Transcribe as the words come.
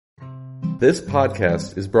This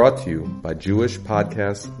podcast is brought to you by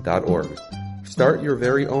JewishPodcasts.org. Start your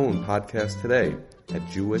very own podcast today at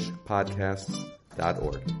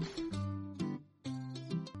JewishPodcasts.org.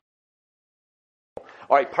 All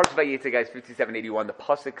right, Parshat Vayetze, guys, 5781. The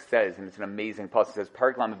pasuk says, and it's an amazing pasuk. It says,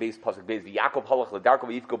 "Parak Lamed Beis pasuk Beis Yaakov halach ledarko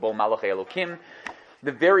v'yifko bo malachei Elokim."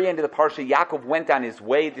 The very end of the parsha, Yaakov went on his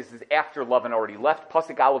way. This is after Lavan already left.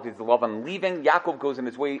 Pasuk Aleph is Lavan leaving. Yaakov goes on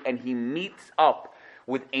his way, and he meets up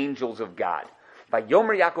with angels of God.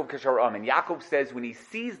 Vayomer Yaakov kasharam, and Yaakov says when he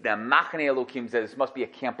sees them, Machane Elokim says this must be a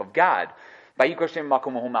camp of God.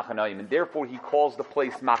 And therefore he calls the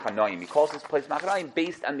place Machanaim. He calls this place Machanaim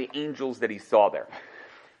based on the angels that he saw there.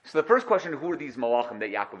 So the first question, who are these malachim that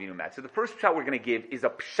Yaakov Avinu met? So the first pshat we're going to give is a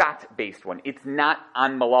pshat-based one. It's not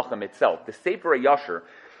on malachim itself. The Sefer Yashar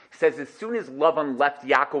says as soon as Lavan left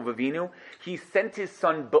Yaakov Avinu, he sent his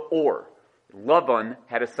son Beor. Lavan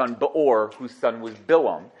had a son Beor, whose son was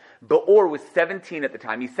Bilam. Beor was 17 at the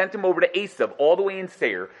time. He sent him over to Esav, all the way in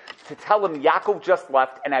Seir, to tell him Yaakov just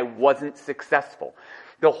left and I wasn't successful.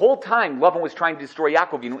 The whole time, Lavan was trying to destroy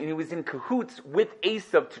Yaakov, and he was in cahoots with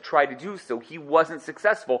Esav to try to do so. He wasn't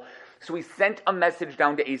successful. So he sent a message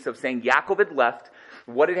down to Esav saying Yaakov had left,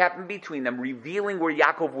 what had happened between them, revealing where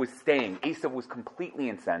Yaakov was staying. Esav was completely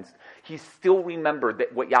incensed. He still remembered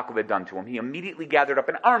that what Yaakov had done to him. He immediately gathered up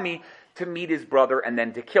an army to meet his brother and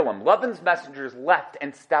then to kill him. Lavan's messengers left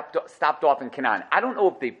and stopped off in Canaan. I don't know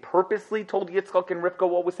if they purposely told Yitzchak and Rivka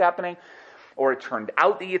what was happening, or it turned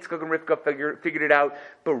out that Yitzchak and Rivka figured it out.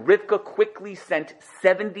 But Rivka quickly sent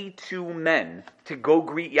 72 men to go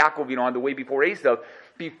greet Yaakov, on the way before Esav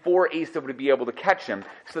would be able to catch him,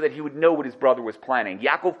 so that he would know what his brother was planning.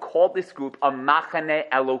 Yaakov called this group a Machane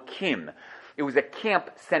Elokim. It was a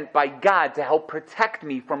camp sent by God to help protect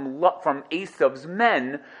me from Esav's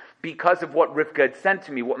men, because of what Rivka had sent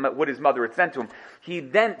to me, what his mother had sent to him. He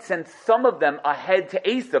then sent some of them ahead to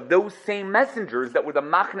Esav, those same messengers that were the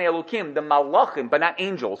Machane Elokim, the Malachim, but not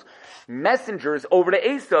angels, messengers over to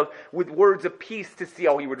Esav with words of peace to see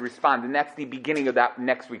how he would respond. And that's the beginning of that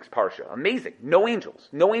next week's parsha. Amazing. No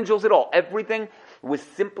angels at all. Everything was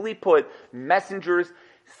simply put, messengers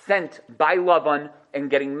sent by Lavan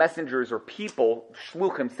and getting messengers or people,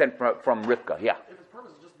 shluchim, sent from Rivka. Yeah.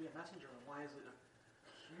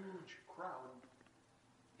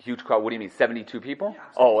 Huge crowd. What do you mean, 72 people? Yeah,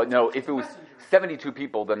 oh, no, if it was 72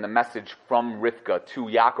 people, then the message from Rivka to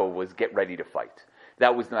Yaakov was get ready to fight.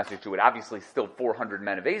 That was the message to it. Obviously, still 400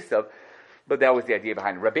 men of Esav, but that was the idea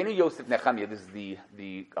behind it. Rabbeinu Yosef Nechemiah, this is the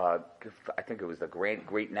I think it was the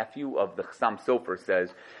great nephew of the Chassam Sofer,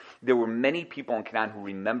 says, there were many people in Canaan who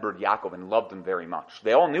remembered Yaakov and loved him very much.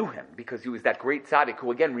 They all knew him because he was that great tzaddik who,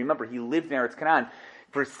 again, remember, he lived in Eretz Canaan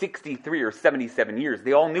for 63 or 77 years.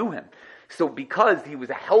 They all knew him. So because he was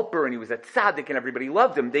a helper and he was a tzaddik and everybody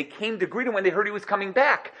loved him, they came to greet him when they heard he was coming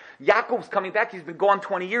back. Yaakov's coming back. He's been gone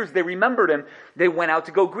 20 years. They remembered him. They went out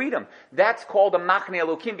to go greet him. That's called a Machane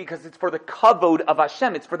Elokim because it's for the kavod of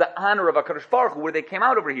Hashem. It's for the honor of HaKadosh Baruch Hu, where they came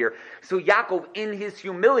out over here. So Yaakov, in his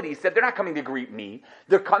humility, said, they're not coming to greet me.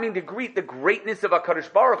 They're coming to greet the greatness of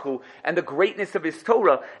HaKadosh Baruch Hu and the greatness of his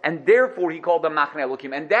Torah. And therefore he called them Machane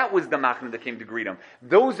Elokim. And that was the Machane that came to greet him.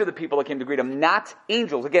 Those are the people that came to greet him, not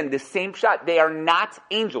angels. Again, the same shot. They are not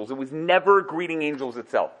angels. It was never greeting angels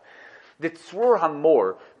itself. The Tzror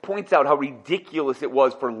Hamor points out how ridiculous it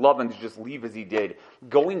was for Lavan to just leave as he did,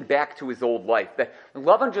 going back to his old life. That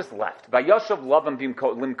Lavan just left. Vayashav Lavan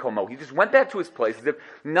limkomo. He just went back to his place as if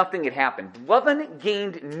nothing had happened. Lavan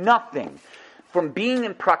gained nothing from being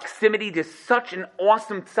in proximity to such an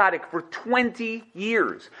awesome tzaddik for 20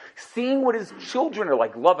 years, seeing what his children are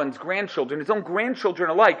like, Lavan's grandchildren, his own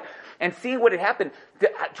grandchildren are like, and seeing what had happened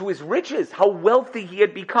to his riches, how wealthy he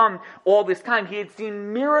had become all this time. He had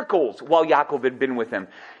seen miracles while Yaakov had been with him.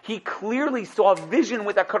 He clearly saw a vision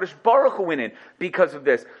with HaKadosh Baruch Hu in it because of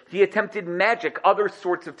this. He attempted magic, other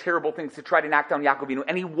sorts of terrible things to try to knock down Yaakov Avinu,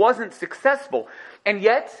 and he wasn't successful. And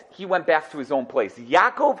yet, he went back to his own place.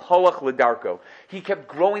 Yaakov halach ledarko. He kept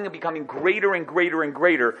growing and becoming greater and greater and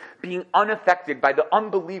greater, being unaffected by the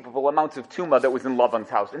unbelievable amounts of tumah that was in Lavan's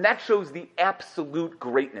house. And that shows the absolute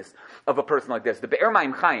greatness of a person like this. The Be'er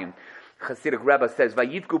Maim Chaim, Hasidic Rebbe says,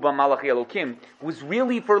 Vayivku ba Malachi Elokim, was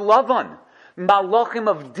really for Lavan. Malachim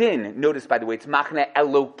of Din, notice by the way, it's Machane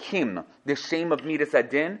Elokim, the shame of Midas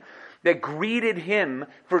Adin, that greeted him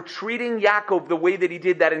for treating Yaakov the way that he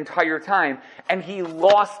did that entire time, and he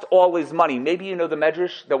lost all his money. Maybe you know the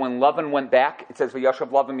Medrash, that when Lavan went back, it says, Vayashav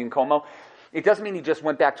Lavan min komo, it doesn't mean he just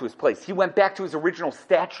went back to his place. He went back to his original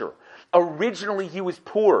stature. Originally, he was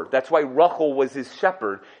poor. That's why Rachel was his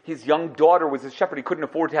shepherd. His young daughter was his shepherd. He couldn't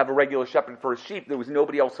afford to have a regular shepherd for his sheep. There was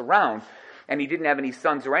nobody else around. and he didn't have any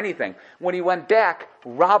sons or anything. When he went back,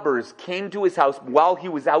 robbers came to his house while he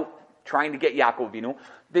was out trying to get Yaakov Avinu.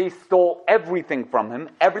 They stole everything from him.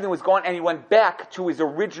 Everything was gone, and he went back to his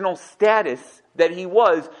original status that he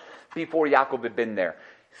was before Yaakov had been there.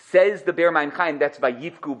 Says the Be'er Mayim Chaim, that's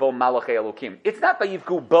Vayivku bo Malachei Elokim. It's not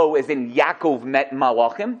Vayivku bo as in Yaakov met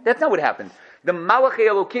Malachim. That's not what happened. The Malachei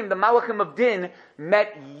Elokim, the Malachim of Din,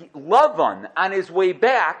 met Lavan on his way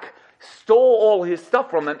back, stole all his stuff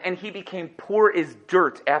from him, and he became poor as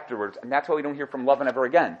dirt afterwards. And that's why we don't hear from Lavan ever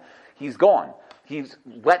again. He's gone. He's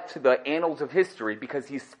let to the annals of history because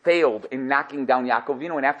he's failed in knocking down Yaakov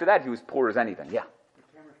Avinu, and after that he was poor as anything. Yeah.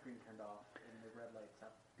 The camera screen turned off and the red light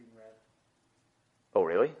stopped being red. Oh,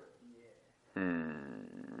 really? Yeah.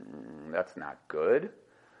 That's not good.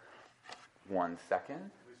 1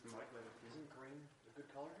 second. Isn't green a good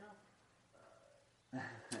color now?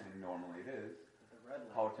 Normally it is. The red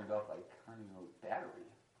light. How it turned off, like, I don't even know, battery.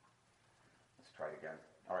 Let's try it again.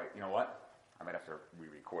 All right, you know what? I might have to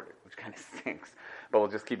re-record it, which kind of stinks. But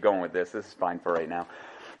we'll just keep going with this. This is fine for right now.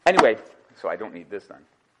 Anyway, so I don't need this then.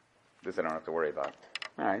 This I don't have to worry about.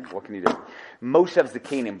 All right, what can you do? Moshe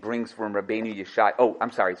Zakanim brings from Rabbeinu Yeshai. Oh,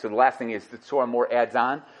 I'm sorry. So the last thing is, the Torah more adds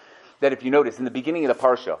on that if you notice, in the beginning of the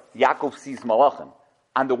Parsha, Yaakov sees Malachim.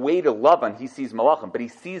 On the way to Lavan, he sees Malachim, but he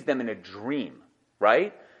sees them in a dream,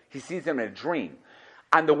 right? He sees them in a dream.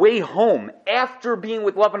 On the way home, after being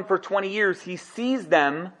with Lavan for 20 years, he sees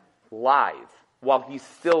them live while he's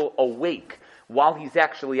still awake, while he's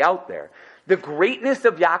actually out there. The greatness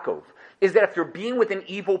of Yaakov is that after being with an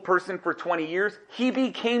evil person for 20 years, he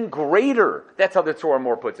became greater. That's how the Torah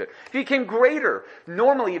more puts it. He became greater.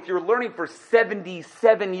 Normally, if you're learning for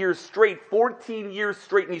 77 years straight, 14 years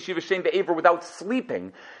straight in Yeshiva Shem Be'aver without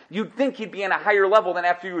sleeping, you'd think he'd be on a higher level than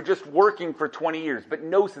after you were just working for 20 years. But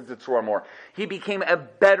no, says the Torah more. He became a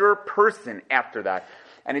better person after that.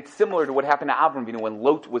 And it's similar to what happened to Avram Avinu when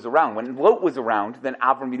Lot was around. When Lot was around, then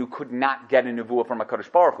Avram Avinu could not get a nevuah from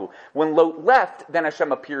HaKadosh Baruch Hu. When Lot left, then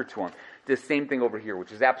Hashem appeared to him. The same thing over here,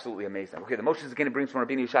 which is absolutely amazing. Okay, the Moshe Zakanim brings from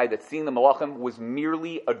Rabbeinu Yeshai that seeing the Malachim was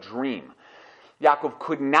merely a dream. Yaakov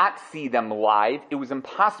could not see them live. It was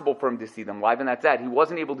impossible for him to see them live, and that's that. He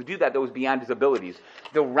wasn't able to do that. That was beyond his abilities.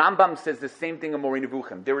 The Rambam says the same thing in Moreh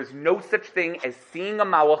Nevuchim. There is no such thing as seeing a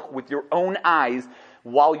Malach with your own eyes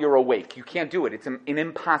while you're awake. You can't do it. It's an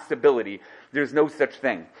impossibility. There's no such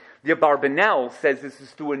thing. The Abarbanel says this is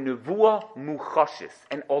through a nevuah muchashis.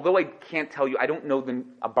 And although I can't tell you, I don't know the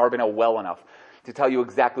Abarbanel well enough to tell you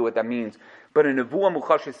exactly what that means, but a nevuah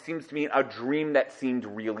muchashis seems to mean a dream that seemed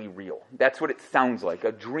really real. That's what it sounds like,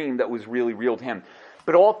 a dream that was really real to him.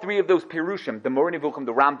 But all three of those Pirushim, the Moreh Nevuchim,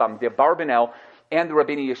 the Rambam, the Abarbanel, and the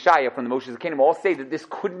Rabbeinu Yeshaya from the Moshe Zakanim all say that this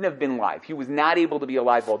couldn't have been live. He was not able to be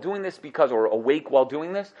alive while doing this or awake while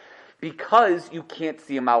doing this, because you can't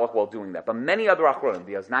see a Malach while doing that. But many other Achronim,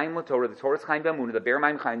 the Aznaim LaTorah, the Torah's Chaim B'Amunah, the Be'er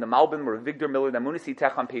Mayim Chaim, the Malbim, or Victor Miller, the Amunah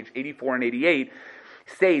Sitech on page 84 and 88,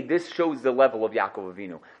 say this shows the level of Yaakov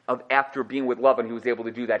Avinu, of after being with Lavan, he was able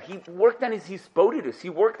to do that. He worked on his hispodidus. He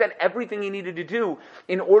worked on everything he needed to do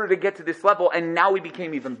in order to get to this level, and now he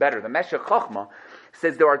became even better. The Meshech Chochmah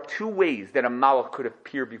says there are two ways that a Malach could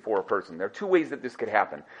appear before a person. There are two ways that this could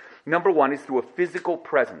happen. Number one is through a physical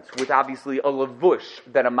presence, with obviously a lavush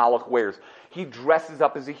that a Malach wears. He dresses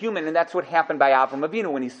up as a human, and that's what happened by Avram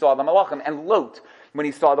Avinu when he saw the Malachim, and Lot, when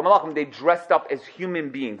he saw the Malachim, they dressed up as human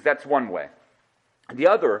beings. That's one way. The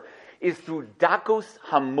other is through dakos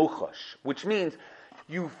hamuchash, which means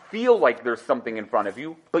you feel like there's something in front of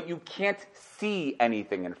you, but you can't see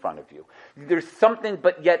anything in front of you. There's something,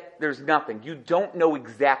 but yet there's nothing. You don't know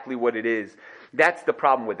exactly what it is. That's the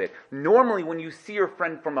problem with it. Normally, when you see your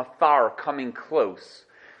friend from afar coming close,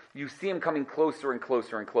 you see him coming closer and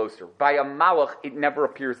closer and closer. By a malach, it never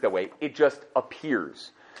appears that way. It just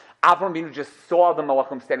appears. Avram Avinu just saw the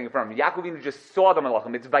malachim standing in front of him. Yaakov Avinu just saw the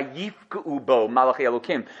malachim. It's vayifkeu bo malachei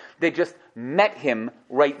Elokim. They just met him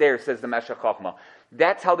right there, says the Meshech Chochmah.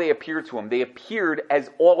 That's how they appeared to him. They appeared as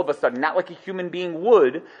all of a sudden, not like a human being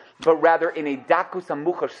would, but rather in a dakus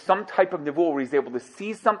hamuchash, some type of nevuah where he's able to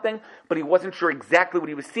see something, but he wasn't sure exactly what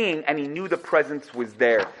he was seeing, and he knew the presence was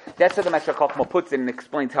there. That's how the Meshech Chochmah puts it and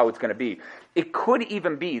explains how it's going to be. It could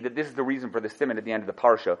even be that this is the reason for the siman at the end of the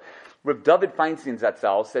parsha. Rav David Feinstein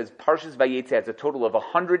Zatzal says Parshas Vayetze has a total of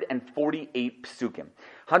 148 psukim.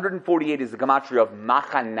 148 is the gematria of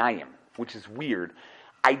Machanayim, which is weird.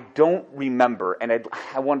 I don't remember, and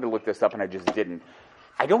I wanted to look this up and I just didn't.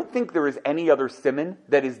 I don't think there is any other siman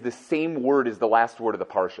that is the same word as the last word of the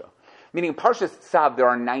parsha. Meaning, Parshas Tzav, there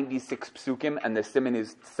are 96 psukim, and the siman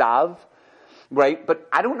is Tzav. right? But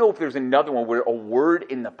I don't know if there's another one where a word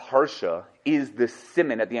in the parsha is the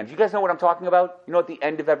siman at the end. You guys know what I'm talking about? You know, at the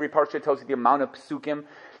end of every parsha, it tells you the amount of psukim, and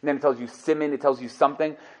then it tells you siman, it tells you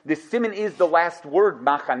something. The siman is the last word,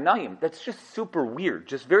 machanayim. That's just super weird,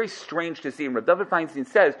 just very strange to see. And Rav David Feinstein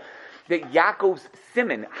says that Yaakov's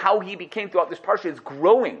siman, how he became throughout this parsha, is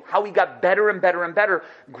growing. How he got better and better and better,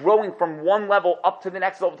 growing from one level up to the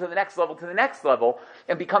next level, to the next level, to the next level,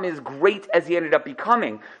 and become as great as he ended up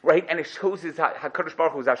becoming, right? And it shows his HaKadosh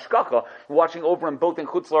Baruch Hu's hashgacha, watching over him both in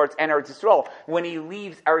Chutz La'aretz and Eretz Yisrael. When he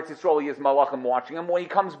leaves Eretz Yisrael, he has malachim watching him. When he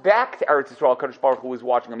comes back to Eretz Yisrael, HaKadosh Baruch Hu is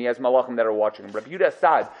watching him. He has malachim that are watching him. Rabbi Yehuda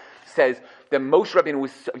Assad says that Moshe Rabbeinu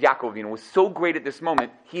Yaakov Avinu was so great at this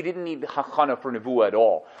moment, he didn't need hachana for nevuah at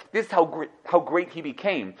all. This is how great he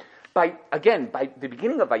became. By the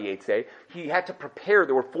beginning of Vayetze, he had to prepare.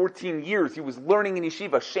 There were 14 years. He was learning in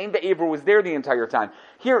yeshiva. Shem Be'ever was there the entire time.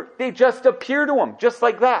 Here, they just appear to him, just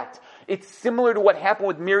like that. It's similar to what happened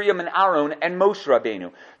with Miriam and Aaron and Moshe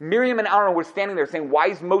Rabbeinu. Miriam and Aaron were standing there saying, why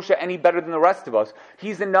is Moshe any better than the rest of us?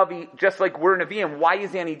 He's a Navi just like we're Naviim. Why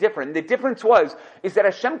is he any different? And the difference is that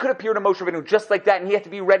Hashem could appear to Moshe Rabbeinu just like that, and he had to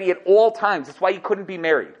be ready at all times. That's why he couldn't be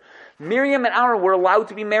married. Miriam and Aaron were allowed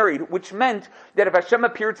to be married, which meant that if Hashem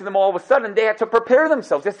appeared to them all of a sudden, they had to prepare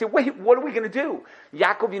themselves. They said, wait, what are we going to do?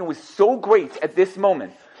 Yaakov was so great at this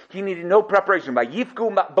moment. He needed no preparation. By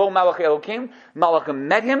Yifku bo Malach Elokim, Malachim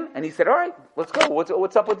met him, and he said, all right, let's go.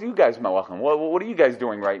 What's up with you guys, Malachim? What are you guys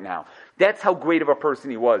doing right now? That's how great of a person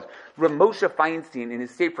he was. Rav Moshe Feinstein, in his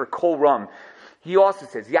Sefer Kol Ram, he also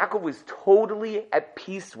says, Yaakov was totally at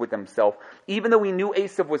peace with himself. Even though he knew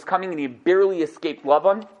Esav was coming and he barely escaped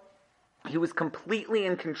Lavan, he was completely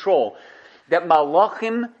in control. That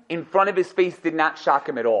Malachim in front of his face did not shock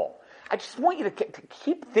him at all. I just want you to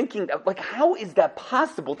keep thinking, like, how is that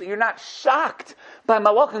possible that you're not shocked by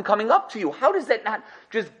Malachim coming up to you? How does that not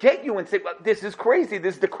just get you and say, well, this is crazy,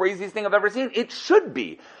 this is the craziest thing I've ever seen? It should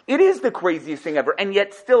be. It is the craziest thing ever. And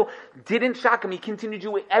yet still didn't shock him. He continued to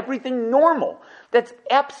do everything normal. That's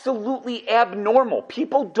absolutely abnormal.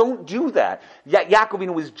 People don't do that. Yet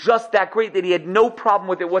Yaakov was just that great that he had no problem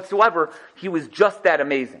with it whatsoever. He was just that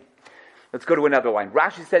amazing. Let's go to another line.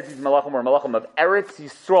 Rashi says these malachim are malachim of Eretz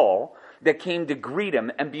Yisrael that came to greet him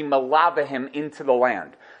and be malava him into the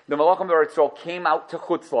land. The malachim of Eretz Yisrael came out to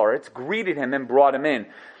Chutz La'aretz, greeted him, and brought him in.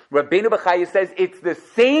 Rabbeinu Bechaya says it's the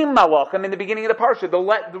same malachim in the beginning of the parsha.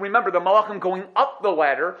 Remember, the malachim going up the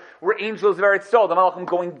ladder were angels of Eretz Yisrael. The malachim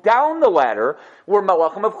going down the ladder were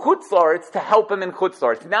malachim of Chutz La'aretz to help him in Chutz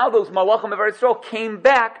La'aretz. Now those malachim of Eretz Yisrael came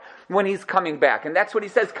back when he's coming back. And that's what he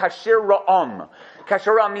says, Kasher Ra'am.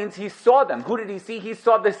 Kasher Ra'am means he saw them. Who did he see? He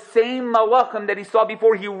saw the same malachim that he saw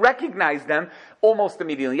before. He recognized them almost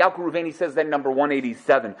immediately. Yaakov Ruveni says that number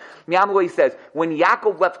 187. Mi'amloi says, when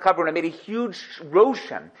Yaakov left Hebron, it made a huge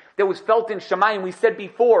roshem that was felt in Shemayim. We said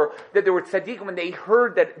before that there were tzaddikim, when they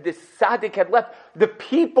heard that this tzaddik had left, the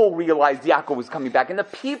people realized Yaakov was coming back, and the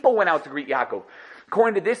people went out to greet Yaakov.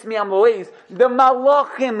 According to this Mi'amloes, the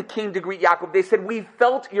Malachim came to greet Yaakov. They said, we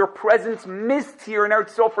felt your presence missed here in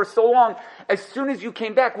Eretz Yisrael for so long. As soon as you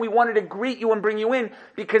came back, we wanted to greet you and bring you in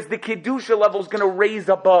because the Kedusha level is going to raise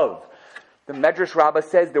above. The Medrash Rabbah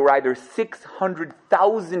says there were either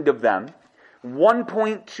 600,000 of them,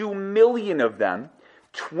 1.2 million of them,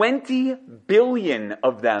 20 billion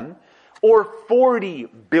of them, or 40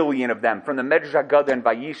 billion of them, from the Medrash Haggadah and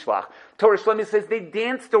Vayishlach. Torah Shlomo says they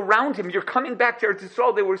danced around him. You're coming back to Eretz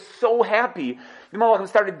Yisrael. They were so happy. The Malachim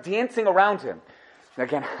started dancing around him.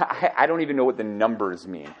 Again, I don't even know what the numbers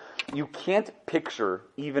mean. You can't picture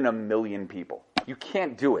even 1 million people. You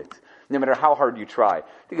can't do it, no matter how hard you try.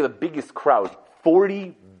 Think of the biggest crowd,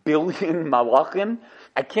 40 billion Malachim.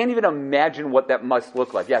 I can't even imagine what that must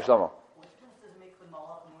look like. Yeah, Shlomo.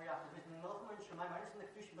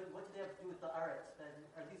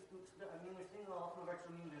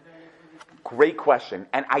 Great question.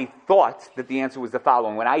 And I thought that the answer was the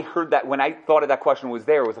following. When I thought of that question was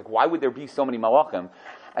there, it was like, why would there be so many malachim?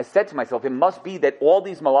 I said to myself, it must be that all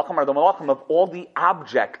these malachim are the malachim of all the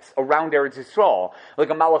objects around Eretz Yisrael, like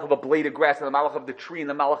a malach of a blade of grass, and the malach of the tree, and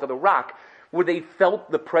the malach of the rock, where they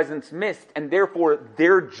felt the presence missed, and therefore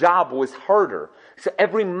their job was harder. So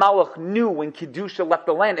every malach knew when Kedusha left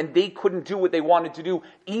the land, and they couldn't do what they wanted to do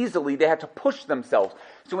easily. They had to push themselves.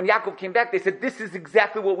 So when Yaakov came back, they said, this is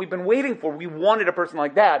exactly what we've been waiting for. We wanted a person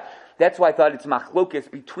like that. That's why I thought it's machlokes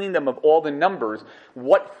between them of all the numbers.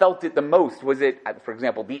 What felt it the most? Was it, for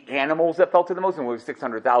example, the animals that felt it the most? And it was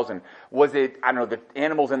 600,000. Was it, I don't know, the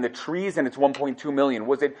animals and the trees, and it's 1.2 million?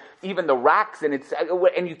 Was it even the rocks,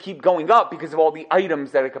 and you keep going up because of all the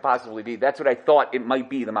items that it could possibly be? That's what I thought it might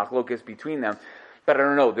be, the machlokes between them. But I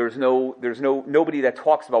don't know. There's nobody that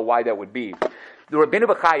talks about why that would be. The Rabbeinu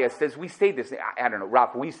Bechaya says, we say this, I don't know,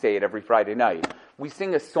 Raf, we say it every Friday night. We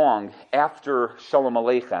sing a song after Shalom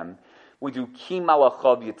Aleichem. We do Ki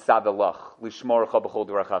Malachav Yitzad Alach, Lishmorecha B'chol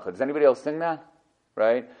D'Rachacha. Does anybody else sing that?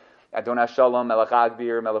 Right? Adonai Shalom, Melech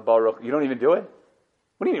Agbir, Melech Baruch. You don't even do it?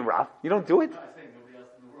 What do you mean, Raf? You don't do it? No, I think nobody else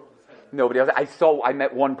in the world does that. Nobody else. I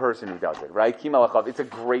met one person who does it, right? Ki Malachav. It's a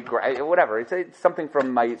great, whatever. It's something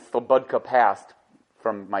from my Slobodka past,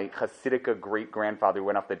 from my Hasidica great-grandfather who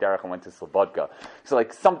went off the derech and went to Slobodka. So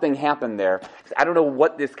like something happened there. I don't know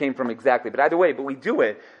what this came from exactly, but either way, but we do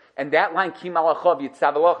it. And that line, Ki Malachav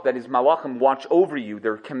Yitzav Alach, that is Malachim watch over you,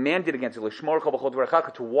 they're commanded against you, L'shmorecha b'chol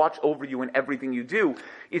dvarecha, to watch over you in everything you do,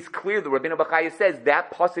 is clear. The Rabbeinu Bechaya says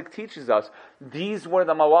that pasuk teaches us these were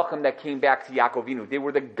the Malachim that came back to Yaakov Avinu. They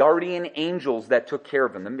were the guardian angels that took care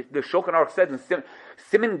of him. The Shulchan Aruch says in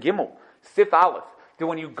Siman Gimel, Sif Aleph, that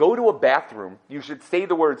when you go to a bathroom, you should say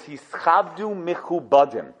the words, Hischabdu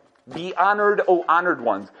Michubadim, be honored, O honored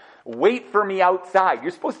ones. Wait for me outside.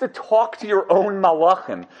 You're supposed to talk to your own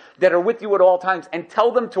malachim that are with you at all times and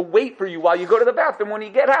tell them to wait for you while you go to the bathroom. When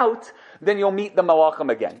you get out, then you'll meet the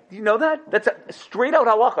malachim again. Do you know that? That's a straight out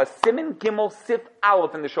halacha. Siman Gimel Sif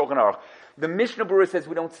Aleph in the Shulchan Aruch. The Mishnah Berurah says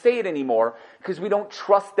we don't say it anymore because we don't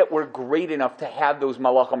trust that we're great enough to have those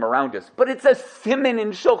malachim around us. But it's a siman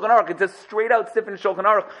in Shulchan Aruch. It's a straight out sif in Shulchan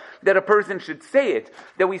Aruch that a person should say it.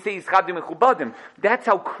 That we say Yischabdu Mechubadim. That's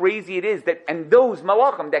how crazy it is. And those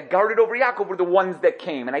malachim that guarded over Yaakov were the ones that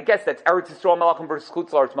came. And I guess that's Eretz Yisrael malachim versus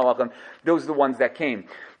Chutz La'aretz malachim. Those are the ones that came.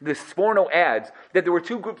 The Sforno adds that there were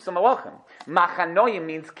two groups of malachim. Machanoim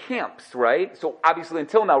means camps, right? So obviously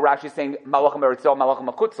until now Rashi is saying malachim Eretz Yisrael,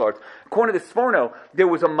 malachim Chutz La'aretz. According to the Sforno, there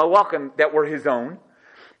was a malachim that were his own,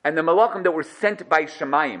 and the malachim that were sent by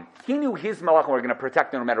Shemayim. He knew his malachim were going to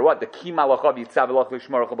protect him no matter what. The Ki Malachav Yitzav Alach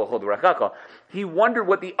L'Shmorecha B'chol D'Rachacha. He wondered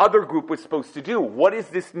what the other group was supposed to do. What is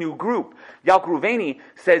this new group? Yalkut Reuveni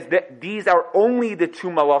says that these are only the two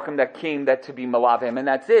malachim that came that to be malavim, and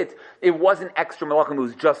that's it. It wasn't extra malachim, it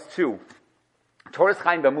was just two. Torah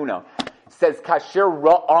Chaim Bamuna says, Kasher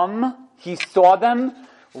Ra'am, he saw them.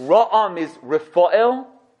 Ra'am is Raphael,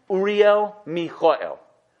 Uriel, Michael.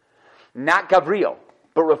 Not Gavriel,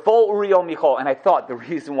 but Raphael, Uriel, Michael. And I thought the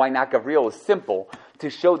reason why not Gavriel is simple, to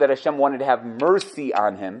show that Hashem wanted to have mercy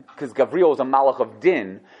on him, because Gavriel is a malach of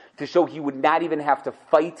din, to show he would not even have to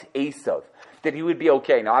fight Esav, that he would be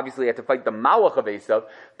okay. Now obviously he had to fight the malach of Esav,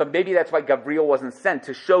 but maybe that's why Gavriel wasn't sent,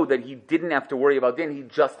 to show that he didn't have to worry about din, he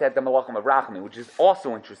just had the malachim of Rachamim, which is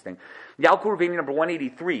also interesting. Yalkut Reuveni number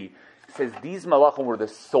 183 says these malachim were the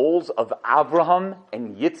souls of Avraham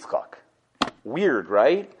and Yitzchak. Weird,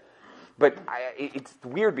 right? But it's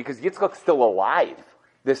weird because Yitzchak's still alive.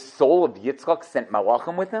 The soul of Yitzchak sent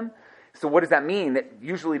malachim with him. So what does that mean? That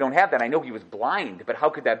usually don't have that. I know he was blind, but how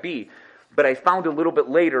could that be? But I found a little bit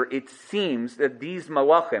later, it seems that these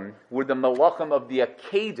malachim were the malachim of the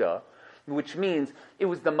Akedah, which means it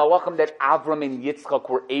was the malachim that Avram and Yitzchak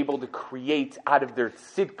were able to create out of their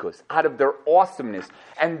tzidkus, out of their awesomeness.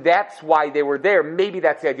 And that's why they were there. Maybe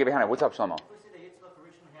that's the idea behind it. What's up, Shlomo?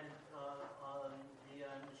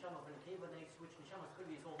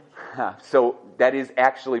 So that is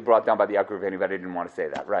actually brought down by the Yalkut Reuveni, but I didn't want to say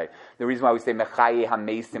that, right? The reason why we say Mechaye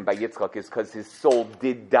HaMeisim by Yitzchak is because his soul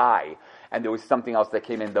did die, and there was something else that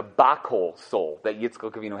came in. The Bakol soul that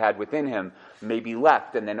Yitzchak Avinu had within him maybe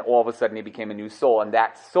left, and then all of a sudden he became a new soul, and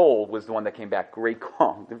that soul was the one that came back. Great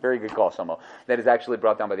call. Very good call, Shlomo. That is actually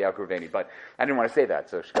brought down by the Yalkut Reuveni, but I didn't want to say that,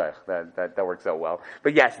 so shkach, that works out well.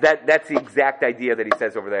 But yes, that's the exact idea that he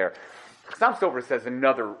says over there. Chassam Sofer says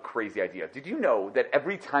another crazy idea. Did you know that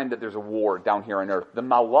every time that there's a war down here on earth, the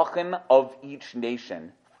malachim of each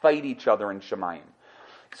nation fight each other in Shemayim?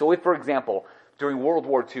 So if, for example, during World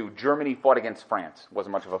War II, Germany fought against France,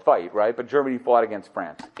 wasn't much of a fight, right? But Germany fought against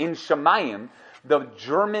France. In Shemayim, the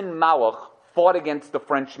German malach fought against the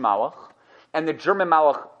French malach, and the German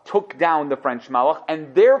malach took down the French malach,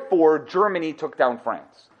 and therefore Germany took down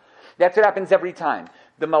France. That's what happens every time.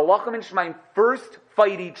 The malachim in Shemayim first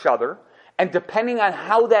fight each other, and depending on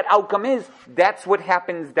how that outcome is, that's what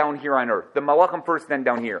happens down here on earth. The malachim first, then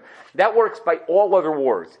down here. That works by all other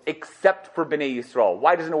wars, except for Bnei Yisrael.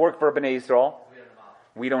 Why doesn't it work for Bnei Yisrael?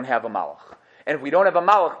 We don't have a malach. And if we don't have a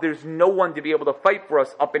malach, there's no one to be able to fight for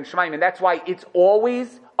us up in Shemayim. And that's why it's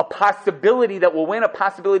always a possibility that we'll win, a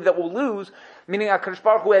possibility that we'll lose, meaning HaKadosh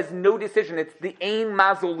Baruch Hu has no decision. It's the Ein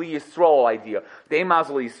Mazel Yisrael idea. The Ein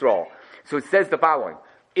Mazel Yisrael. So it says the following.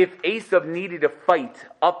 If Esav needed to fight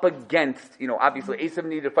up against, obviously Esav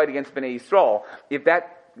needed to fight against Bnei Yisrael, if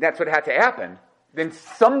that's what had to happen, then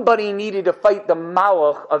somebody needed to fight the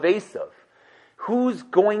Malach of Esav. Who's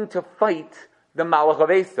going to fight the Malach of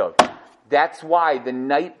Esav. That's why the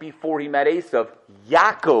night before he met Esav,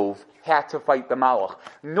 Yaakov had to fight the Malach.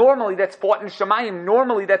 Normally that's fought in Shemayim.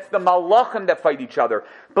 Normally that's the Malachim that fight each other.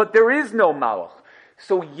 But there is no Malach.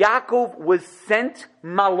 So Yaakov was sent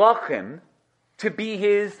Malachim to be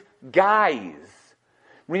his guys.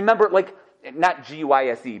 Remember, like, not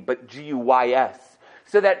G-U-I-S-E, but G-U-Y-S.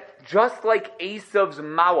 So that just like Esav's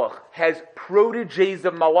Malach has proteges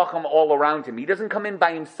of Malachim all around him. He doesn't come in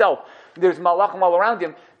by himself. There's Malachim all around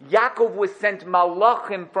him. Yaakov was sent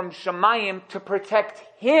Malachim from Shemayim to protect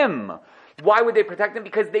him. Why would they protect him?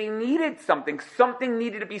 Because they needed something. Something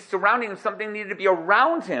needed to be surrounding him. Something needed to be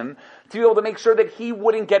around him to be able to make sure that he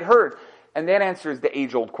wouldn't get hurt. And that answers the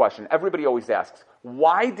age-old question. Everybody always asks,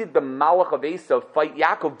 why did the Malach of Esav fight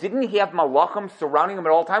Yaakov? Didn't he have Malachim surrounding him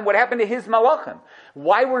at all time? What happened to his Malachim?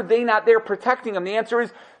 Why were they not there protecting him? The answer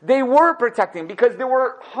is, they were protecting him because there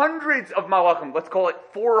were hundreds of Malachim, let's call it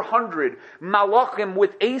 400 Malachim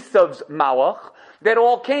with Esav's Malach, that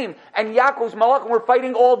all came. And Yaakov's Malachim were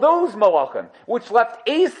fighting all those Malachim, which left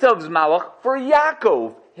Esav's Malach for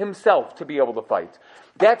Yaakov himself to be able to fight.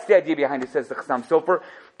 That's the idea behind it, says the Chassam Sofer.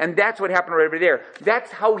 And that's what happened right over there. That's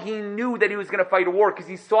how he knew that he was going to fight a war, because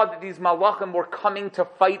he saw that these Malachim were coming to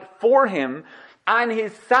fight for him on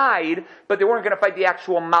his side, but they weren't going to fight the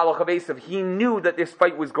actual Malach of Esav. He knew that this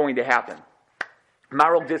fight was going to happen.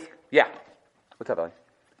 Yeah. What's up, Ellie?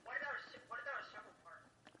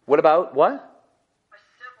 What about what?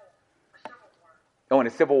 Oh, in a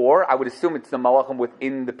civil war, I would assume it's the Malachim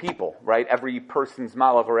within the people, right? Every person's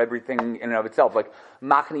Malach or everything in and of itself. Like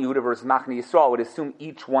Machne Yehuda versus Machne Yisrael, I would assume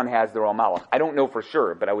each one has their own Malach. I don't know for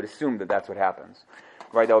sure, but I would assume that that's what happens.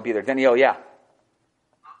 Right, that would be there. Danielle, yeah?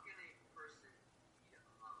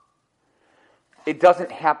 It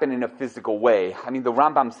doesn't happen in a physical way. I mean, the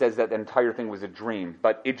Rambam says that the entire thing was a dream,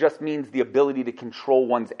 but it just means the ability to control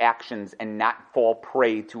one's actions and not fall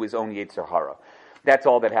prey to his own Yetzer Hara. That's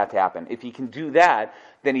all that had to happen. If he can do that,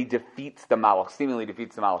 then he defeats the Malach, seemingly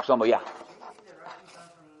defeats the Malach. Shlomo, yeah?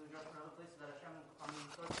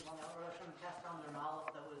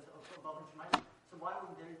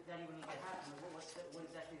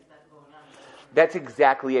 That's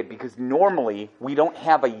exactly it, because normally we don't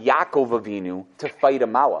have a Yaakov Avinu to fight a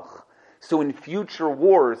Malach. So in future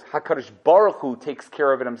wars, HaKadosh Baruch Hu takes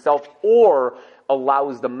care of it himself, or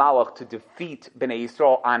allows the Malach to defeat Bnei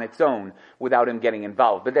Yisrael on its own without him getting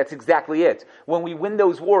involved. But that's exactly it. When we win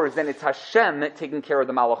those wars, then it's Hashem taking care of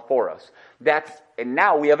the Malach for us. And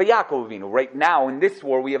now we have a Yaakov Avinu. Right now, in this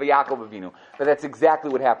war, we have a Yaakov Avinu. But that's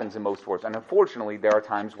exactly what happens in most wars. And unfortunately, there are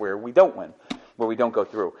times where we don't win, where we don't go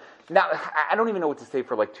through. Now, I don't even know what to say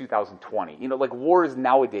for like 2020. You know, like wars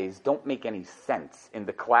nowadays don't make any sense in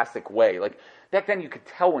the classic way. Like back then you could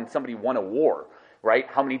tell when somebody won a war, right?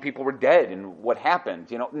 How many people were dead and what happened.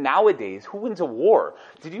 You know, nowadays, who wins a war?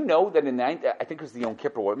 Did you know that I think it was the Yom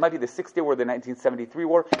Kippur War, it might be the 6-day war, the 1973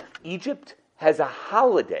 war, Egypt has a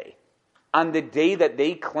holiday on the day that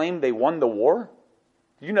they claim they won the war?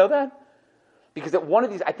 Do you know that? Because at one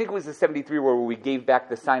of these, I think it was the 73 war where we gave back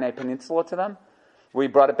the Sinai Peninsula to them, where we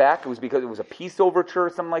brought it back. It was because it was a peace overture or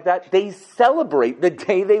something like that. They celebrate the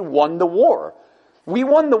day they won the war. We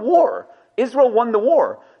won the war. Israel won the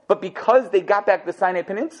war. But because they got back the Sinai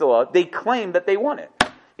Peninsula, they claim that they won it.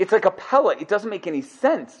 It's like a pellet. It doesn't make any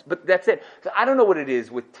sense, but that's it. So I don't know what it is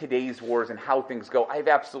with today's wars and how things go. I have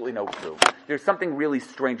absolutely no clue. There's something really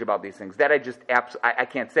strange about these things that I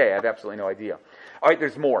can't say. I have absolutely no idea. All right,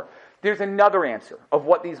 there's more. There's another answer of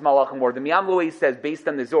what these malachim were. The Miyam Loei says, based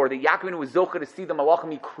on the Zohar, that Yaakov was zocha to see the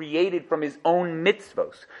malachim he created from his own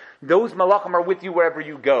mitzvos. Those malachim are with you wherever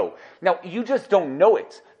you go. Now, you just don't know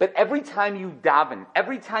it, but every time you daven,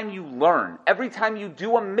 every time you learn, every time you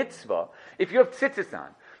do a mitzvah, if you have tzitzis on,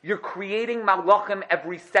 you're creating malachim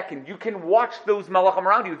every second. You can watch those malachim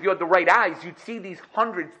around you. If you had the right eyes, you'd see these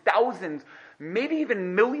hundreds, thousands, maybe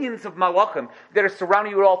even millions of malachim that are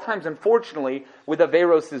surrounding you at all times, unfortunately, with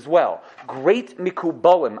Averos as well. Great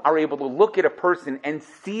mikubalim are able to look at a person and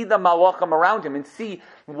see the malachim around him and see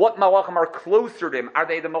what malachim are closer to him. Are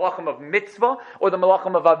they the malachim of mitzvah or the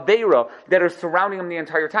malachim of Avera that are surrounding him the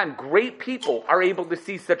entire time? Great people are able to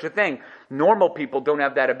see such a thing. Normal people don't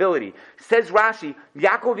have that ability. Says Rashi,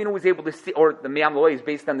 Yaakov Avinu was able to see, or the Miyam Loei is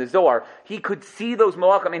based on the Zohar, he could see those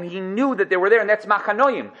malachim and he knew that they were there, and that's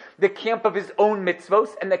Machanoim, the camp of his own mitzvos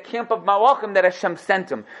and the camp of malachim that Hashem sent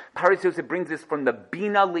him. Paris Yosef brings this from the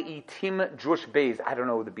Bina Le'itim Drush Beis. I don't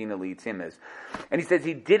know what the Bina Le'itim is. And he says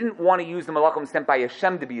he didn't want to use the malachim sent by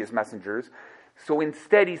Hashem to be his messengers, so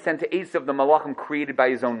instead he sent to Esav the malachim created by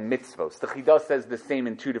his own mitzvos. The Chidah says the same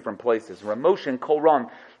in two different places. Ramosh and Kol Ram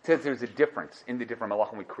says there's a difference in the different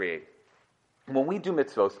malachim we create. When we do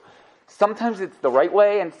mitzvos, Sometimes it's the right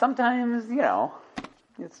way, and sometimes,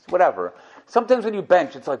 it's whatever. Sometimes when you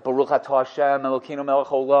bench, it's like Baruch Atah Hashem Elokeinu Melech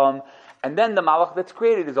Olam, and then the malach that's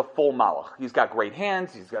created is a full malach. He's got great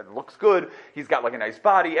hands, looks good, he's got like a nice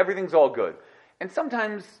body, everything's all good. And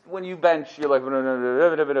sometimes when you bench, you're like,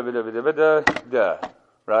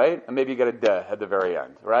 right? And maybe you get a duh at the very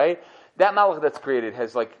end, right? That malach that's created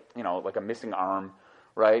has like a missing arm,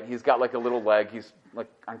 right? He's got like a little leg, he's like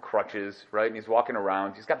on crutches, right? And he's walking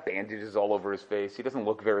around, he's got bandages all over his face, he doesn't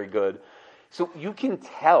look very good. So you can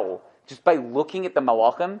tell just by looking at the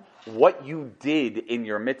malachim what you did in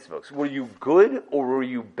your mitzvos. Were you good or were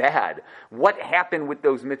you bad? What happened with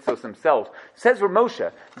those mitzvos themselves? Says Rav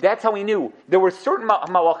Moshe, that's how he knew. There were certain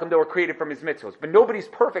malachim that were created from his mitzvos, but nobody's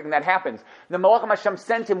perfect, and that happens. The malachim Hashem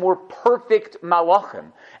sent him were perfect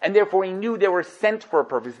malachim, and therefore he knew they were sent for a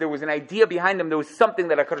purpose. There was an idea behind them. There was something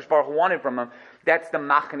that HaKadosh Baruch Hu wanted from them. That's the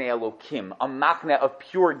Machne Elokim, a Machne of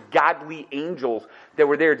pure godly angels that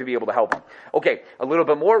were there to be able to help him. Okay, a little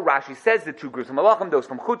bit more. Rashi says the two groups of malachim, those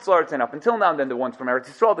from Chutz La'aretz and up until now, and then the ones from Eretz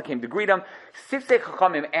Yisrael that came to greet him. Sifsei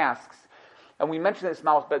Chachamim asks, and we mentioned this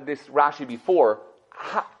Rashi before,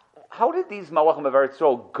 how did these malachim of Eretz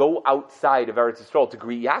Yisrael go outside of Eretz Yisrael to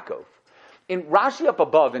greet Yaakov? In Rashi up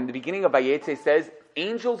above, in the beginning of Vayetze, says,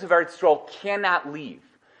 angels of Eretz Yisrael cannot leave.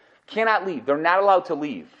 Cannot leave. They're not allowed to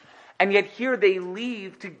leave. And yet here they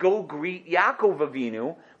leave to go greet Yaakov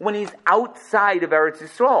Avinu when he's outside of Eretz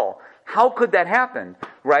Yisrael. How could that happen?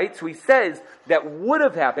 Right? So he says that would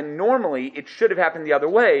have happened. Normally, it should have happened the other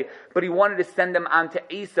way, but he wanted to send them on to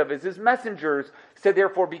Esav as his messengers. So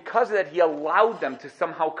therefore, because of that, he allowed them to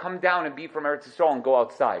somehow come down and be from Eretz Yisrael and go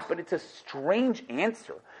outside. But it's a strange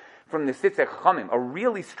answer from the Sitzei Chachamim, a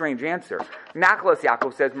really strange answer. Nachlas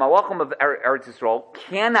Yaakov says, Malachim of Eretz Yisrael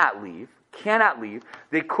cannot leave.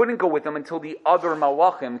 They couldn't go with them until the other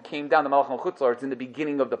malachim came down, the malachim Chutz La'aretz, in the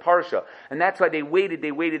beginning of the parsha. And that's why they waited,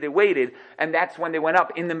 and that's when they went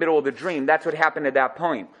up in the middle of the dream. That's what happened at that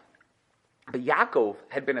point. But Yaakov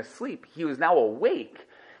had been asleep. He was now awake.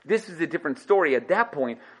 This is a different story. At that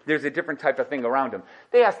point, there's a different type of thing around him.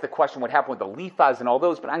 They asked the question what happened with the Lifaz and all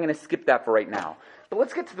those, but I'm going to skip that for right now. But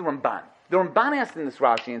let's get to the Ramban. The Ramban asked in this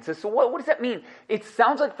Rashi and says, so what does that mean? It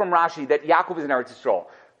sounds like from Rashi that Yaakov is in Eretz Yisrael.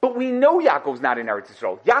 But we know Yaakov's not in Eretz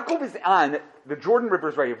Yisrael. Yaakov is on the Jordan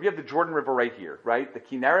River's right here. We have the Jordan River right here, right? The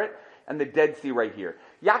Kinneret and the Dead Sea right here.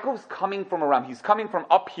 Yaakov's coming from Aram. He's coming from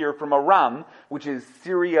up here from Aram, which is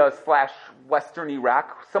Syria / Western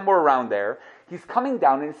Iraq, somewhere around there. He's coming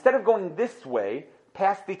down, and instead of going this way,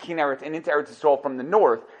 past the Kinneret and into Eretz Yisrael from the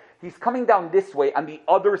north, he's coming down this way on the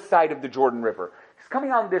other side of the Jordan River. He's coming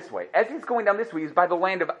down this way. As he's going down this way, he's by the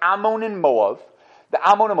land of Ammon and Moab. The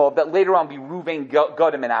Ammon and Moab, that later on be Ruvain,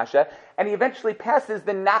 Gad, and Menashe, and he eventually passes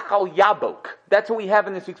the Nachal Yabok. That's what we have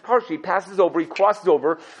in this week's parsha. He crosses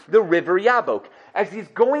over the river Yabok. As he's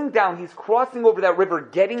going down, he's crossing over that river,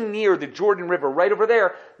 getting near the Jordan River, right over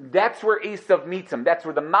there. That's where Esav meets him. That's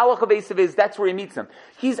where the Malach of Esav is. That's where he meets him.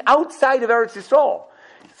 He's outside of Eretz Yisrael.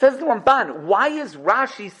 Says the Ramban, why is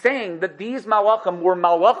Rashi saying that these malachim were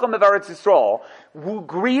malachim of Eretz Yisrael who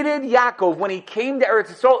greeted Yaakov when he came to Eretz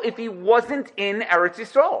Yisrael if he wasn't in Eretz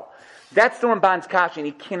Yisrael? That's the Ramban's kasha, and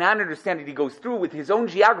he cannot understand it. He goes through with his own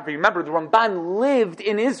geography. Remember, the Ramban lived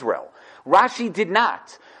in Israel. Rashi did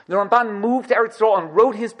not. The Ramban moved to Eretz Yisrael and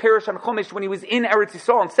wrote his Perush on Chumash when he was in Eretz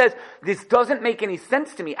Yisrael and says, this doesn't make any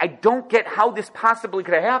sense to me. I don't get how this possibly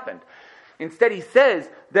could have happened. Instead, he says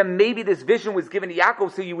that maybe this vision was given to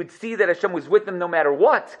Yaakov so you would see that Hashem was with them no matter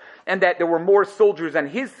what, and that there were more soldiers on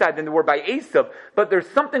his side than there were by Esav. But there's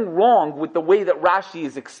something wrong with the way that Rashi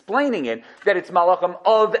is explaining it, that it's malachim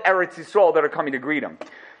of Eretz Yisrael that are coming to greet him.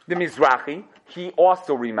 The Mizrahi,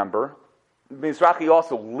 Mizrahi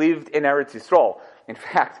also lived in Eretz Yisrael. In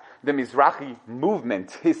fact, the Mizrahi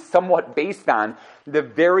movement is somewhat based on the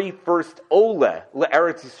very first Ole,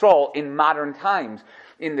 Eretz Yisrael, in modern times.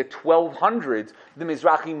 In the 1200s, the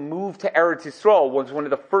Mizrahi moved to Eretz Yisrael, was one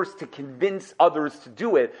of the first to convince others to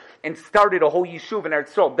do it, and started a whole yeshuv in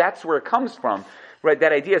Eretz Yisrael. That's where it comes from, right?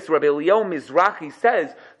 That idea. So Rabbi Eliyahu Mizrahi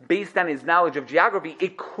says, based on his knowledge of geography,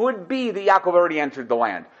 it could be that Yaakov already entered the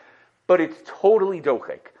land. But it's totally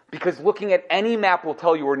dochek. Because looking at any map will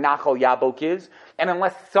tell you where Nachal Yabok is, and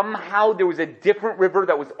unless somehow there was a different river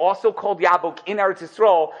that was also called Yabok in Eretz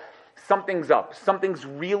Yisrael, something's up. Something's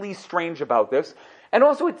really strange about this. And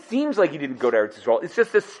also, it seems like he didn't go to Eretz Yisrael. It's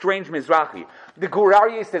just a strange Mizrahi. The Gur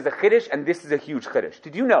Aryeh says a chiddush, and this is a huge chiddush.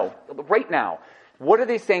 Did you know, right now, what are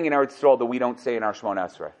they saying in Eretz Yisrael that we don't say in our Shemona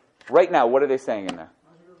Esrei? Right now, what are they saying in there?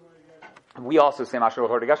 We also say Masher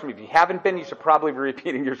L'Chor Degashmi. If you haven't been, you should probably be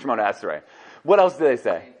repeating your Shemona Esrei. What else do they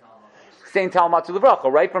say? Saying Tal Matzah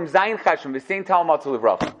Livracha, right? From Zayin Cheshvan, we're saying Tal Matzah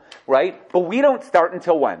Livracha, right? But we don't start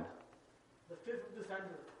until when? The 5th of December.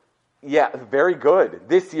 Yeah, very good.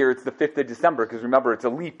 This year it's the 5th of December, because remember it's a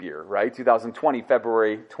leap year, right? 2020,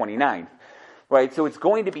 February 29th. Right, so it's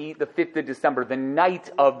going to be the 5th of December, the night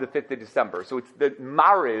of the 5th of December. So it's the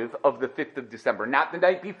Mariv of the 5th of December. Not the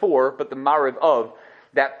night before, but the Mariv of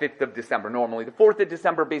that 5th of December. Normally the 4th of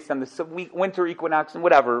December based on the winter equinox and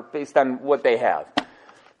whatever, based on what they have.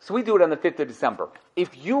 So we do it on the 5th of December.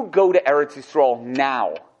 If you go to Eretz Yisrael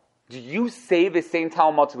now, do you say the same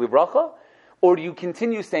Tal Matzah Livracha, or do you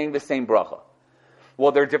continue saying the same bracha?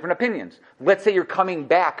 Well, there are different opinions. Let's say you're coming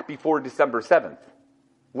back before December 7th.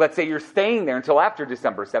 Let's say you're staying there until after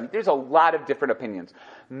December 7th. There's a lot of different opinions.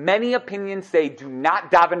 Many opinions say do not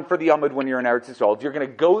daven for the Amud when you're in Eretz Yisrael. You're going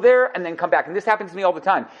to go there and then come back. And this happens to me all the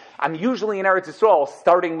time. I'm usually in Eretz Yisrael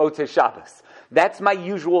starting Motzei Shabbos. That's my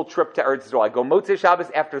usual trip to Eretz Yisrael. I go Motzei Shabbos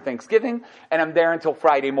after Thanksgiving, and I'm there until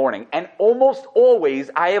Friday morning. And almost always,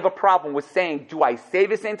 I have a problem with saying, do I say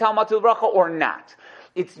the same Tal Matzah Livracha or not?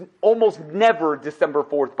 It's almost never December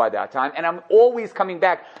 4th by that time, and I'm always coming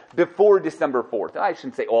back before December 4th. I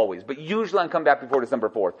shouldn't say always, but usually I'm coming back before December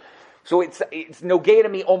 4th. So it's nogay to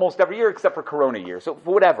me almost every year except for Corona year. So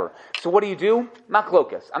whatever. So what do?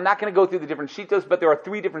 Machlokas. I'm not going to go through the different shitas, but there are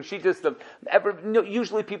 3 different shitas.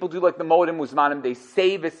 Usually people do like the Moedim Muzmanim. They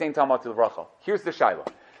say the same Tal Matzah Livracha. Here's the shaila.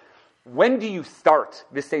 When do you start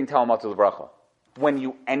the same Tal Matzah Livracha? When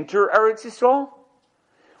you enter Eretz Yisrael?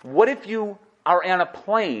 What if you are on a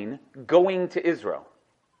plane going to Israel?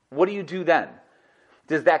 What do you do then?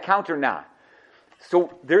 Does that count or not?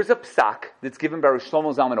 So there's a psak that's given by Rosh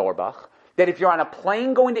Shlomo Zalman Auerbach that if you're on a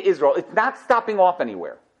plane going to Israel, it's not stopping off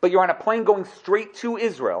anywhere, but you're on a plane going straight to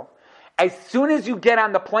Israel. As soon as you get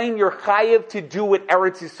on the plane, you're chayiv to do what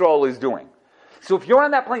Eretz Yisrael is doing. So if you're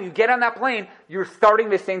on that plane, you get on that plane, you're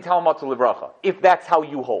starting the same Tal Matzah Livracha, if that's how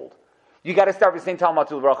you hold. You got to start the same Tal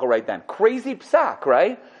Matzah Livracha right then. Crazy psak,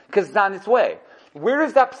 right? Because it's on its way. Where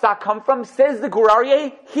does that psak come from? Says the Gur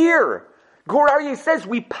Aryeh here. Gur Aryeh says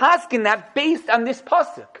we paskin that based on this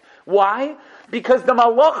pasuk. Why? Because the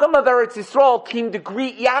Malachim of Eretz Yisrael came to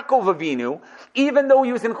greet Yaakov Avinu, even though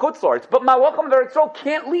he was in Chutz La'aretz. But Malachim of Eretz Yisrael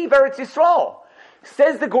can't leave Eretz Yisrael.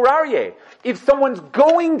 Says the Gur Aryeh, if someone's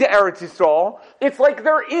going to Eretz Yisrael, it's like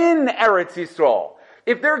they're in Eretz Yisrael.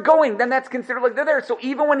 If they're going, then that's considered like they're there. So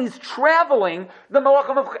even when he's traveling, the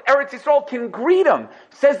Malachim of Eretz Yisrael can greet him.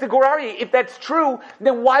 Says the Gur Aryeh, if that's true,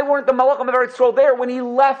 then why weren't the Malachim of Eretz Yisrael there when he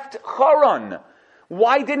left Haran?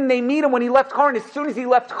 Why didn't they meet him when he left Haran? As soon as he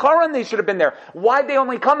left Haran, they should have been there. Why'd they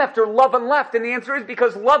only come after Lavan left? And the answer is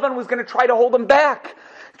because Lavan was going to try to hold him back.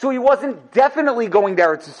 So he wasn't definitely going to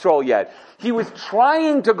Eretz Yisrael yet. He was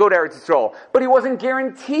trying to go to Eretz Yisrael, but he wasn't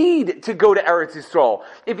guaranteed to go to Eretz Yisrael.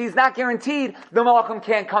 If he's not guaranteed, the Malachim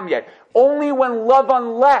can't come yet. Only when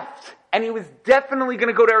Lavan left, and he was definitely going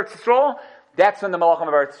to go to Eretz Yisrael, that's when the Malachim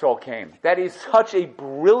of Eretz Yisrael came. That is such a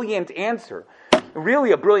brilliant answer.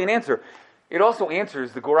 Really a brilliant answer. It also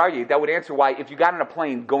answers the Gur Aryeh. That would answer why if you got on a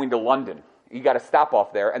plane going to London, you got a stop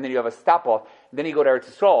off there, and then you have a stop off, then you go to Eretz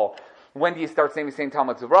Yisrael. When do you start saying the same Tal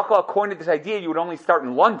Matzah Livracha? According to this idea, you would only start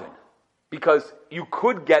in London. Because you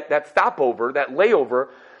could get that stopover, that layover,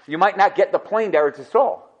 you might not get the plane to Eretz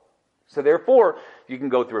Yisrael. So therefore, you can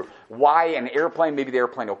go through. Why an airplane? Maybe the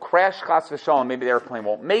airplane will crash, chas v'shalom. Maybe the airplane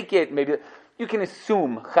won't make it. Maybe you can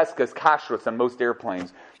assume cheskas kashrus on most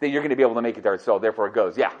airplanes that you're going to be able to make it to Eretz Yisrael. Therefore, it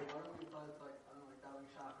goes. Yeah.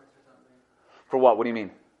 For what? What do you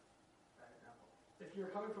mean? If you're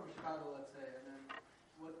coming from Chicago, let's say, and then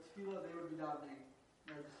what tefillah they would be davening.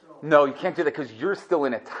 No, you can't do that because you're still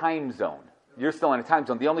in a time zone. You're still in a time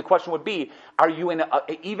zone. The only question would be, are you in,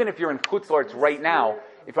 even if you're in Chutz La'aretz right now,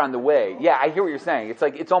 if you're on the way. Yeah, I hear what you're saying. It's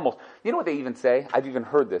like, it's almost, you know what they even say? I've even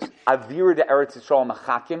heard this. Avir de Eretz Yisrael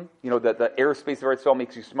machakim, the airspace of Eretz Yisrael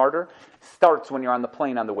makes you smarter, starts when you're on the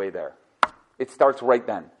plane on the way there. It starts right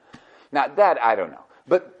then. Now that, I don't know.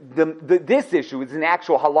 But this issue is an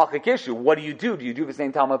actual halachic issue. What do you do? Do you do the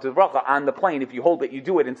same Tal Matzah Livracha on the plane? If you hold that you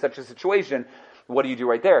do it in such a situation, what do you do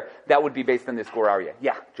right there? That would be based on this Gur Aryeh.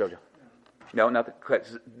 Yeah, Jojo. No, nothing.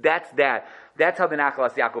 That's that. That's how the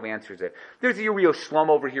Nachalas Yaakov answers it. There's a Uriel Shlom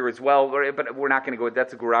over here as well, but we're not going to go.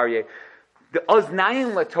 That's a Gur Aryeh. The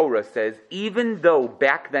Oznayim LaTorah says, even though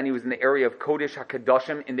back then he was in the area of Kodesh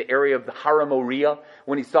HaKadoshim, in the area of the Hara Moriah,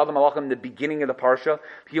 when he saw the Malachim in the beginning of the Parsha,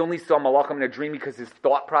 he only saw Malachim in a dream because his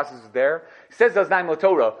thought process was there. He says Oznayim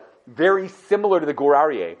LaTorah, very similar to the Gur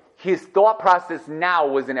Aryeh. His thought process now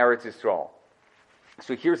was in Eretz Yisrael.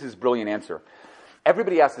 So here's his brilliant answer.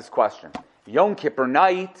 Everybody asks this question. Yom Kippur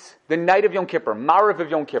night, the night of Yom Kippur, Marav of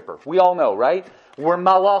Yom Kippur. We all know, right? We're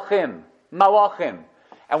Malachim.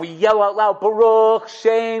 and we yell out loud, Baruch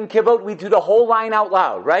Shem Kivot. We do the whole line out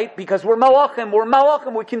loud, right? Because we're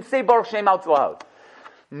Malachim, we can say Baruch Shem out loud.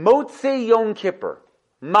 Motzei Yom Kippur,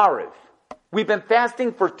 Mariv. We've been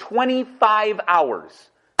fasting for 25 hours.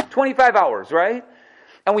 25 hours, right?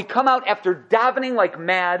 And we come out after davening like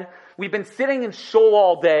mad. We've been sitting in shul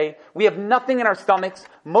all day. We have nothing in our stomachs.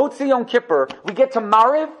 Motzei Yom Kippur. We get to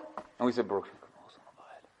Mariv, and we say, Baruch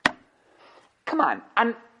Shem. Come on.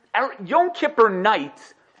 On Yom Kippur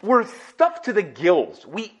nights, we're stuffed to the gills.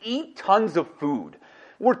 We eat tons of food.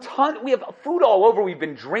 We have food all over. We've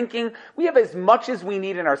been drinking. We have as much as we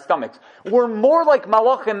need in our stomachs. We're more like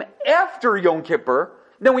Malachim after Yom Kippur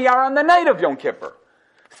than we are on the night of Yom Kippur.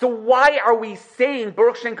 So why are we saying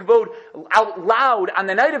Baruch Shem Kavod out loud on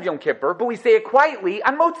the night of Yom Kippur, but we say it quietly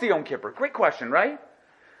on Motzei Yom Kippur? Great question, right?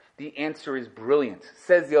 The answer is brilliant.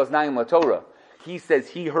 Says the Oznaim LaTorah. He says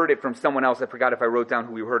he heard it from someone else. I forgot if I wrote down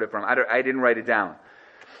who he heard it from. I didn't write it down.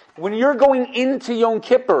 When you're going into Yom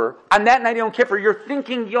Kippur, on that night of Yom Kippur, you're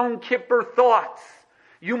thinking Yom Kippur thoughts.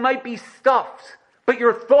 You might be stuffed, but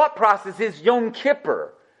your thought process is Yom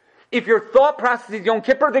Kippur. If your thought process is Yom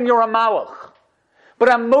Kippur, then you're a Malach. But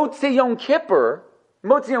on Motzei Yom Kippur,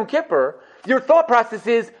 your thought process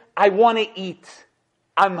is, I want to eat.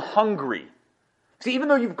 I'm hungry. See, even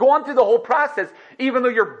though you've gone through the whole process, even though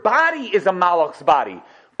your body is a Malach's body,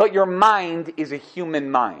 but your mind is a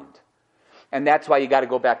human mind. And that's why you got to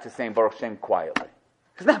go back to saying Baruch Shem quietly.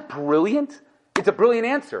 Isn't that brilliant? It's a brilliant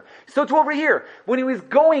answer. So to over here, when he was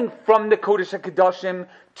going from the Kodesh HaKadoshim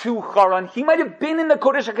to Haran, he might have been in the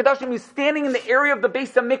Kodesh HaKadoshim. He was standing in the area of the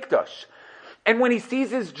Beis HaMikdash. And when he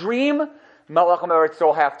sees his dream, Malachim Eretz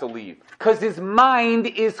Yisrael have to leave. Because his mind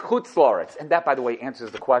is Chutz La'aretz. And that, by the way,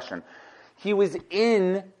 answers the question. He was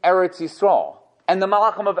in Eretz Yisrael. And the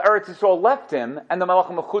Malachim of Eretz Yisrael left him, and the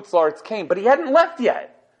Malachim of Chutz La'aretz came. But he hadn't left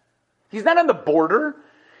yet. He's not on the border.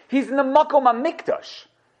 He's in the Makom HaMikdash.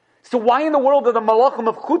 So why in the world are the Malachim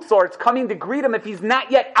of Chutz La'aretz coming to greet him if he's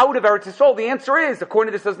not yet out of Eretz Yisrael? The answer is,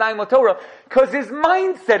 according to this Oznaim LaTorah, because his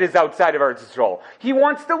mindset is outside of Eretz Yisrael. He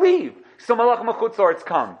wants to leave. So Malachim of Chutz La'aretz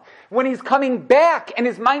come. When he's coming back and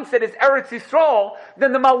his mindset is Eretz Yisrael,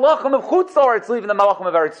 then the Malachim of Chutz La'aretz leave and the Malachim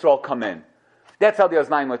of Eretz Yisrael come in. That's how the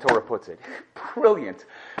Oznaim LaTorah puts it. Brilliant.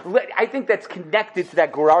 I think that's connected to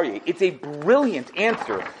that Gur Aryeh. It's a brilliant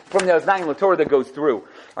answer from the Oznaim LaTorah that goes through. All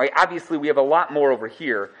right, obviously we have a lot more over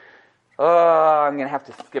here. I'm going to have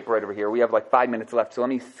to skip right over here. We have like 5 minutes left, so let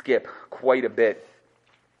me skip quite a bit.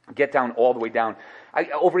 Get down all the way down.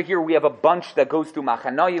 Over here we have a bunch that goes through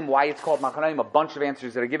Machanoim, why it's called Machanoim, a bunch of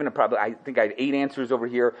answers that are given. I think I have 8 answers over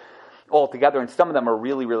here altogether, and some of them are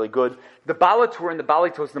really, really good. The Balatur and the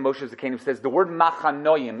Balitos and the Moshe Zakenim says the word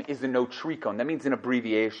Machanoim is a notrikon. That means an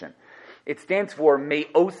abbreviation. It stands for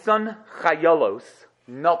Me'osan Chayalos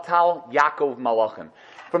Natal Yaakov Malachim.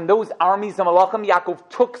 From those armies of Malachim, Yaakov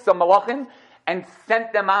took some Malachim and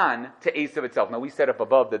sent them on to Esav itself. Now we said up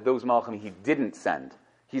above that those Malachim he didn't send.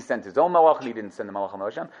 He sent his own Malachim, he didn't send the Malachim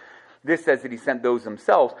of Hashem. This says that he sent those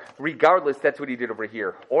themselves. Regardless, that's what he did over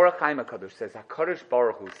here. Orach Chaim HaKadosh says, HaKadosh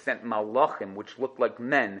Baruch Hu sent Malachim, which looked like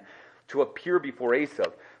men, to appear before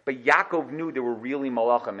Esav. But Yaakov knew they were really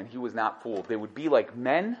Malachim, and he was not fooled. They would be like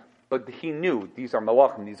men, but he knew these are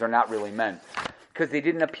Malachim, these are not really men. Because they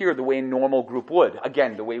didn't appear the way a normal group would.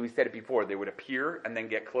 Again, the way we said it before, they would appear and then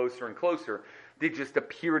get closer and closer. They just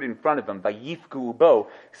appeared in front of him, by Yifku Ubo,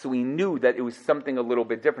 so he knew that it was something a little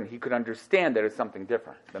bit different. He could understand that it's something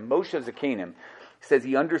different. The Moshe Zakenim says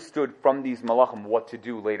he understood from these Malachim what to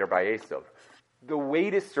do later by Esav. The way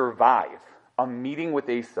to survive a meeting with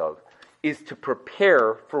Esav is to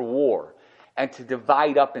prepare for war and to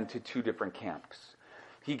divide up into 2 different camps.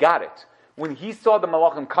 He got it. When he saw the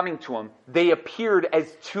Malachim coming to him, they appeared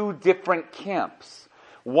as 2 different camps.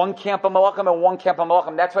 One camp of Malachim and one camp of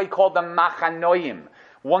Malachim. That's why he called them Machanoim.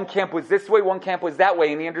 One camp was this way, one camp was that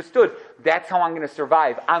way, and he understood, that's how I'm going to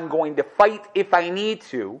survive. I'm going to fight if I need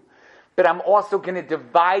to, but I'm also going to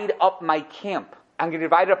divide up my camp. I'm going to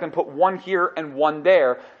divide it up and put one here and one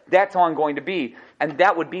there. That's how I'm going to be. And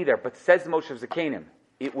that would be there. But says Moshe Zakenim,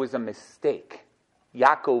 it was a mistake.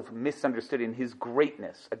 Yaakov misunderstood in his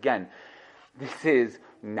greatness. Again, this is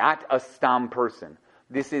not a Stam person.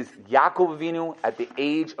 This is Yaakov Avinu at the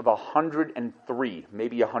age of 103,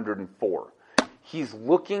 maybe 104. He's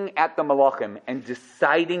looking at the Malachim and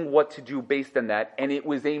deciding what to do based on that, and it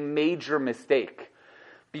was a major mistake.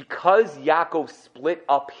 Because Yaakov split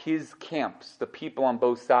up his camps, the people on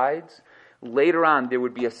both sides, later on there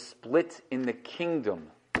would be a split in the kingdom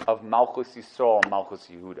of Malchus Yisrael and Malchus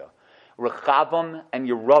Yehuda. Rechavam and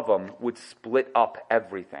Yeravam would split up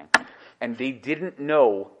everything. And they didn't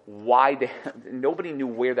know why nobody knew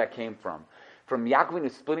where that came from. from Yaakov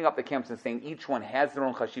splitting up the camps and saying each one has their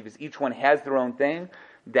own chashivas, each one has their own thing,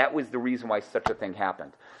 that was the reason why such a thing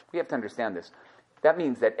happened. We have to understand this. That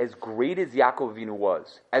means that as great as Yaakov Avinu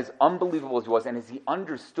was, as unbelievable as he was, and as he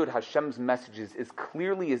understood Hashem's messages as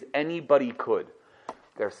clearly as anybody could,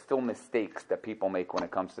 there are still mistakes that people make when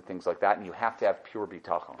it comes to things like that, and you have to have pure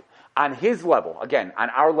bitachon. On his level, again, on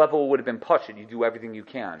our level it would have been pashut, you do everything you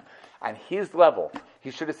can. On his level, he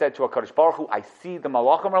should have said to HaKadosh Baruch Hu, I see the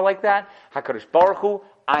malachim are like that, HaKadosh Baruch Hu,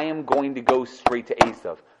 I am going to go straight to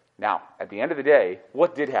Esav. Now, at the end of the day,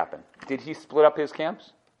 what did happen? Did he split up his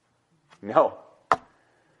camps? No.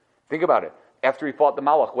 Think about it. After he fought the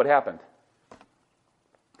Malach, what happened?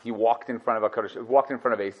 He walked in front of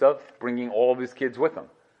Esav, bringing all of his kids with him.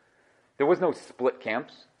 There was no split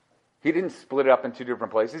camps. He didn't split it up in two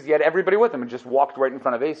different places. He had everybody with him and just walked right in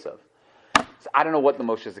front of Esav. So I don't know what the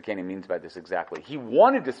Moshe Zakeni means by this exactly. He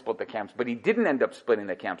wanted to split the camps, but he didn't end up splitting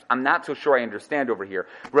the camps. I'm not so sure I understand over here.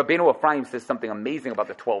 Rabbeinu Ephraim says something amazing about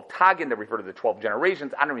the 12 Tagin that refer to the 12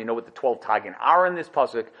 generations. I don't even know what the 12 Tagin are in this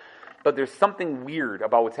pasuk, but there's something weird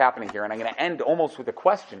about what's happening here, and I'm going to end almost with a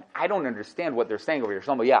question. I don't understand what they're saying over here.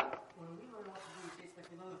 Shlomo, yeah. When we learn what to do, it's like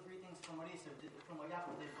we know the three things from what Esav did, from what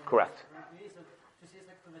Yaakov did. Correct. Just it's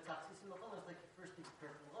like from the Tachsis and Lachon, it's like first things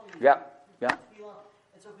first. Yeah.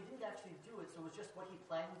 And so if we didn't actually do it, so it was just what he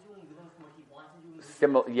planned on doing, we learned from what he wanted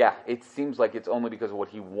to do. Yeah, it seems like it's only because of what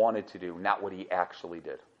he wanted to do, not what he actually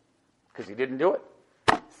did. Because he didn't do it,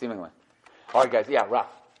 seemingly. All right, guys. Yeah, Raf.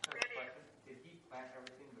 Did he plan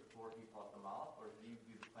everything before he fought the Malach, or did he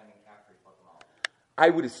do the planning after he fought the Malach? I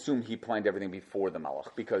would assume he planned everything before the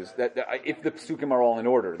Malach, because if the psukim are all in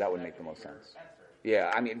order, that would make the most sense.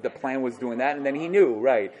 Yeah, I mean, the plan was doing that, and then he knew,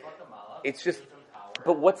 right? It's just,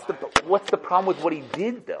 but what's the problem with what he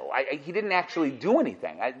did, though? He didn't actually do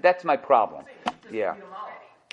anything. That's my problem. Yeah.